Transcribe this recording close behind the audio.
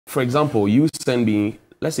for example, you send me,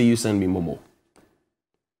 let's say you send me Momo.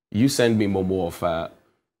 You send me Momo of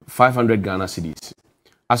 500 Ghana cedis.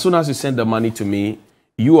 As soon as you send the money to me,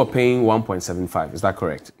 you are paying 1.75. Is that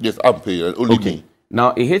correct? Yes, I'm paying. Only me.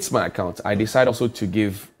 Now, it hits my account. I decide also to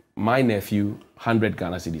give my nephew 100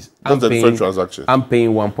 Ghana cedis. That's a different transaction. I'm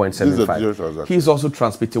paying This is a different 1.75. transaction. He's also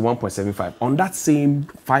transmitting 1.75 on that same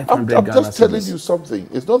 500 I'm Ghana just telling cedis. you something.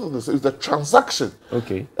 It's not the same. It's the transaction.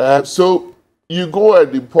 Okay. So you go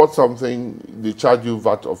and import something, they charge you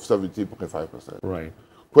VAT of 17.5%. Right.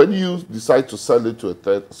 When you decide to sell it to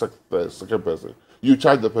a second person, you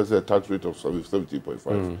charge the person a tax rate of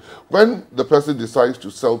 17.5%. When the person decides to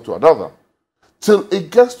sell to another, till it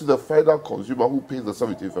gets to the final consumer who pays the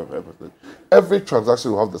 17.5%, every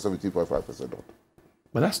transaction will have the 17.5% on.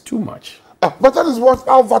 But that's too much. But that is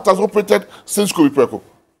how VAT has operated since Kobe Preko.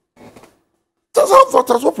 That's how VAT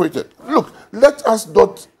has operated. Look, let us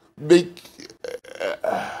not make...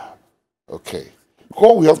 okay.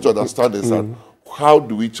 What we have to understand is that how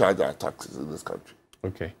do we charge our taxes in this country?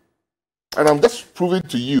 Okay. And I'm just proving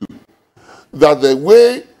to you that the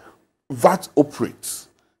way VAT operates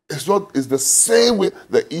is the same way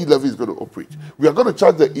the E-levy is going to operate. We are going to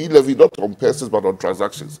charge the E-levy not on persons but on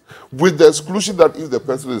transactions, with the exclusion that if the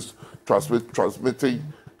person is transmitting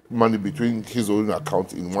money between his own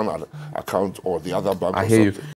account in one account or the other bank. I hear you.